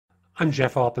I'm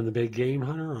Jeff Altman, the Big Game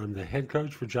Hunter. I'm the head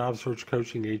coach for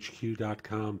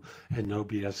JobSearchCoachingHQ.com and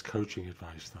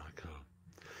NoBSCoachingAdvice.com.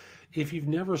 If you've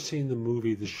never seen the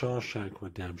movie The Shawshank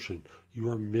Redemption, you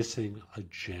are missing a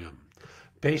gem.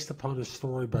 Based upon a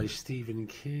story by Stephen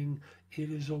King,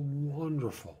 it is a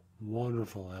wonderful,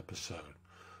 wonderful episode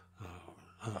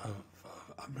of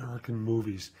American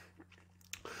movies,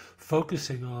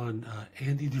 focusing on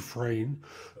Andy Dufresne,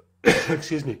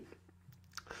 excuse me,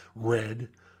 Red,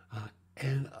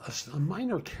 and a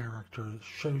minor character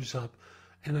shows up,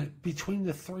 and between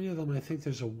the three of them, I think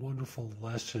there's a wonderful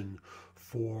lesson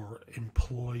for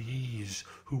employees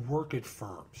who work at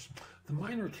firms. The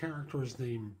minor character is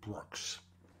named Brooks.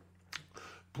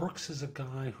 Brooks is a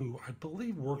guy who I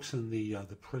believe works in the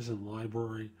prison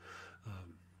library,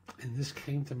 and this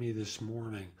came to me this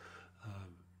morning,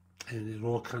 and it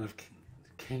all kind of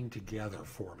came together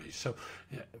for me. So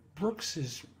Brooks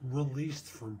is released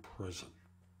from prison,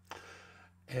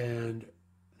 and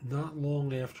not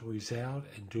long after he's out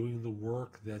and doing the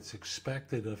work that's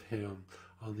expected of him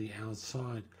on the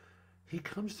outside, he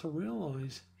comes to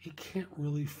realize he can't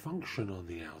really function on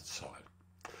the outside,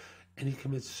 and he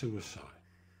commits suicide.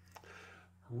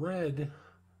 Red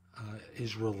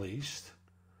is released,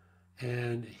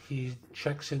 and he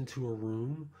checks into a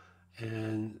room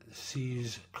and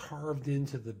sees carved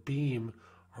into the beam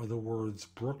are the words,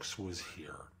 "Brooks was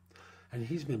here." And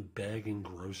he's been bagging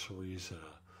groceries at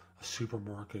a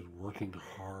supermarket, working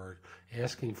hard,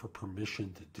 asking for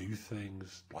permission to do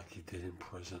things like he did in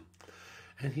prison.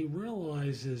 And he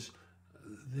realizes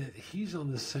that he's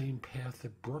on the same path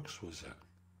that Brooks was in.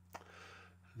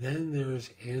 Then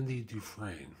there's Andy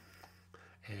Dufresne.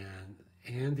 And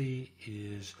Andy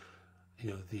is,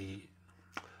 the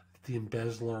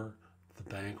embezzler, the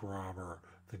bank robber,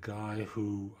 the guy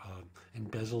who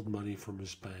embezzled money from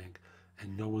his bank,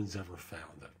 and no one's ever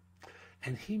found it.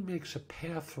 And he makes a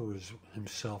path for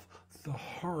himself the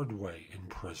hard way in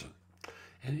prison.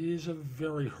 And it is a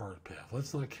very hard path.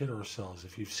 Let's not kid ourselves.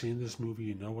 If you've seen this movie,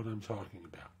 you know what I'm talking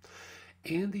about.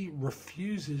 Andy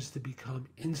refuses to become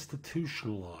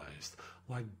institutionalized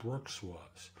like Brooks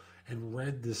was, and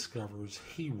Red discovers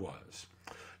he was.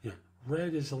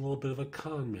 Red is a little bit of a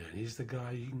con man. He's the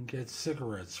guy you can get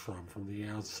cigarettes from the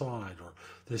outside, or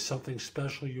there's something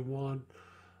special you want,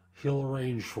 he'll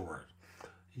arrange for it.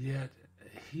 Yet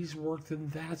he's worked in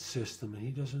that system, and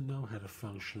he doesn't know how to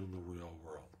function in the real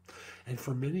world. And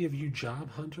for many of you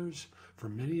job hunters, for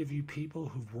many of you people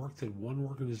who've worked at one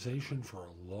organization for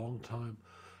a long time,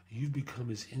 you've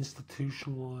become as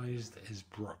institutionalized as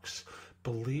Brooks,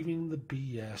 believing the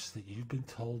BS that you've been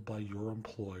told by your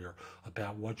employer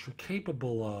about what you're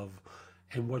capable of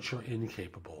and what you're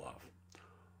incapable of.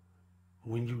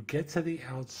 When you get to the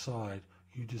outside,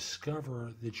 you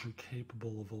discover that you're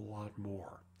capable of a lot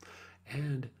more.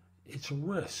 And it's a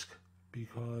risk,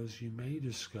 because you may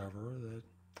discover that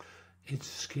it's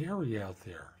scary out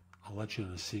there. I'll let you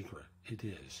in a secret. It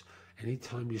is.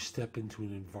 Anytime you step into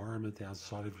an environment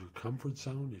outside of your comfort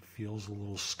zone, it feels a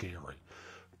little scary.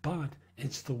 But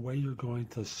it's the way you're going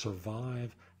to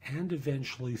survive and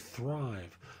eventually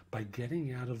thrive, by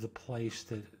getting out of the place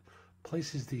that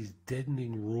places these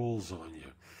deadening rules on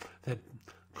you that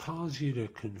cause you to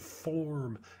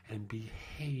conform and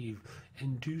behave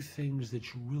and do things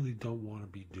that you really don't want to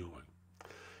be doing.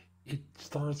 It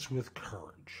starts with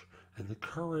courage, and the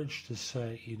courage to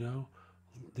say,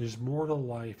 there's more to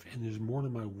life, and there's more to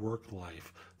my work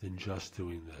life than just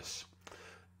doing this.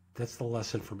 That's the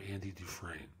lesson from Andy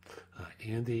Dufresne.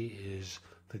 Andy is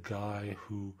the guy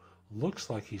who looks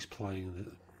like he's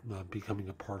becoming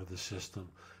a part of the system,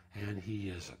 and he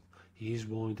isn't. He's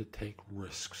willing to take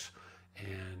risks,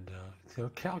 and they're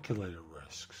calculated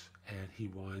risks, and he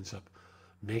winds up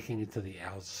making it to the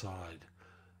outside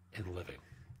and living.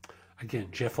 Again,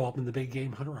 Jeff Altman, the Big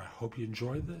Game Hunter. I hope you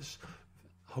enjoyed this.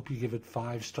 Hope you give it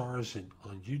 5 stars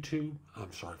on YouTube.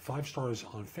 5 stars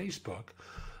on Facebook,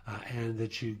 and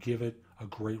that you give it a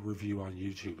great review on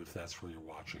YouTube if that's where you're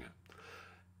watching it.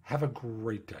 Have a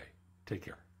great day. Take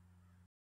care.